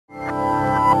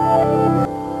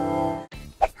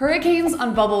Hurricanes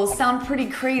on bubbles sound pretty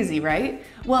crazy, right?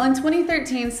 Well, in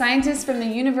 2013, scientists from the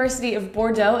University of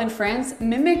Bordeaux in France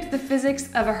mimicked the physics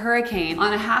of a hurricane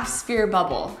on a half-sphere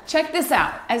bubble. Check this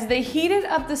out. As they heated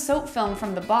up the soap film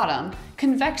from the bottom,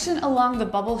 convection along the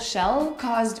bubble shell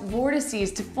caused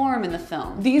vortices to form in the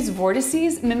film. These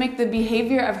vortices mimic the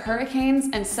behavior of hurricanes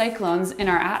and cyclones in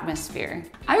our atmosphere.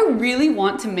 I really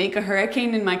want to make a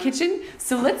hurricane in my kitchen,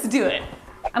 so let's do it.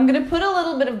 I'm gonna put a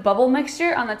little bit of bubble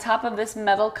mixture on the top of this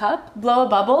metal cup, blow a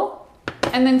bubble,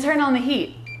 and then turn on the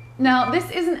heat. Now, this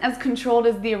isn't as controlled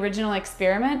as the original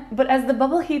experiment, but as the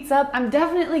bubble heats up, I'm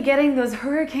definitely getting those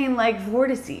hurricane-like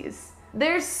vortices.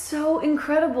 They're so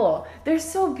incredible. They're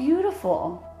so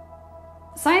beautiful.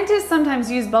 Scientists sometimes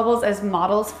use bubbles as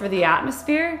models for the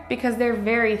atmosphere because they're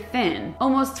very thin,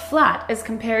 almost flat as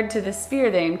compared to the sphere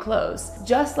they enclose,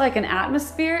 just like an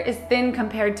atmosphere is thin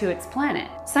compared to its planet.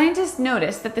 Scientists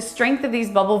noticed that the strength of these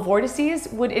bubble vortices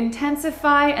would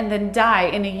intensify and then die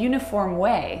in a uniform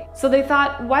way. So they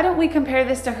thought, why don't we compare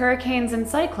this to hurricanes and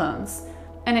cyclones?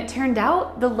 And it turned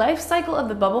out the life cycle of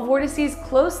the bubble vortices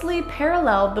closely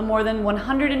paralleled the more than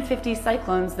 150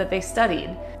 cyclones that they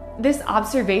studied. This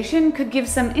observation could give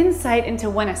some insight into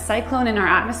when a cyclone in our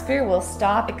atmosphere will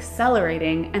stop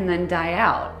accelerating and then die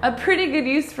out. A pretty good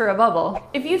use for a bubble.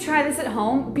 If you try this at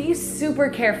home, be super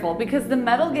careful because the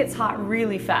metal gets hot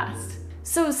really fast.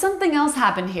 So something else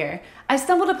happened here. I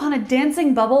stumbled upon a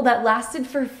dancing bubble that lasted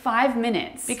for 5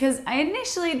 minutes because I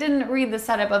initially didn't read the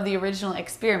setup of the original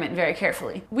experiment very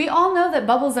carefully. We all know that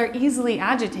bubbles are easily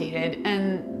agitated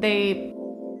and they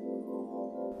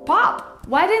pop.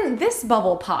 Why didn't this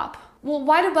bubble pop? Well,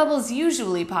 why do bubbles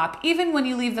usually pop even when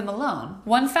you leave them alone?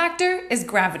 One factor is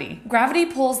gravity. Gravity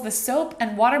pulls the soap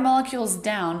and water molecules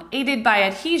down, aided by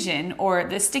adhesion, or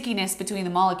the stickiness between the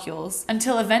molecules,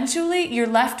 until eventually you're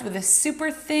left with a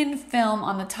super thin film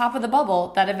on the top of the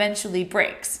bubble that eventually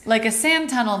breaks, like a sand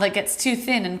tunnel that gets too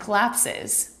thin and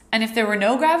collapses. And if there were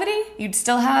no gravity, you'd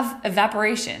still have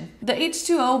evaporation. The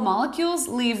H2O molecules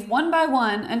leave one by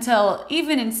one until,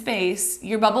 even in space,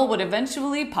 your bubble would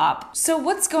eventually pop. So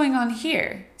what's going on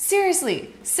here?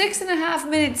 Seriously, 6.5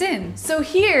 minutes in. So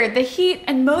here, the heat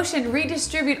and motion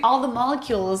redistribute all the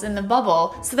molecules in the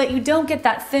bubble so that you don't get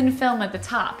that thin film at the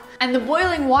top. And the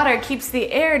boiling water keeps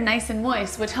the air nice and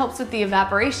moist, which helps with the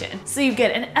evaporation. So you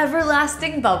get an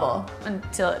everlasting bubble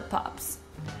until it pops.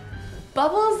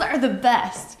 Bubbles are the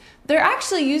best. They're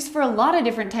actually used for a lot of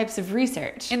different types of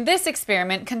research. In this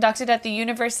experiment conducted at the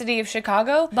University of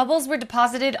Chicago, bubbles were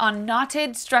deposited on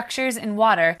knotted structures in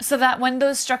water so that when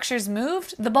those structures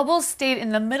moved, the bubbles stayed in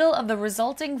the middle of the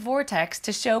resulting vortex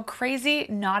to show crazy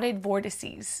knotted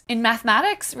vortices. In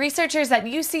mathematics, researchers at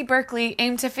UC Berkeley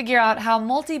aim to figure out how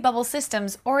multi-bubble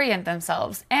systems orient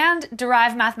themselves and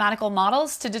derive mathematical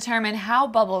models to determine how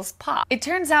bubbles pop. It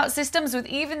turns out systems with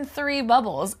even 3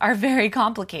 bubbles are very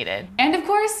complicated. And of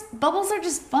course, bubbles are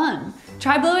just fun.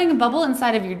 Try blowing a bubble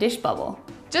inside of your dish bubble.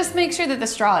 Just make sure that the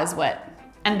straw is wet.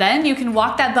 And then you can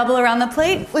walk that bubble around the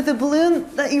plate with a balloon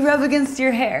that you rub against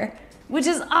your hair, which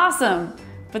is awesome.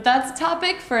 But that's a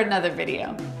topic for another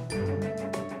video.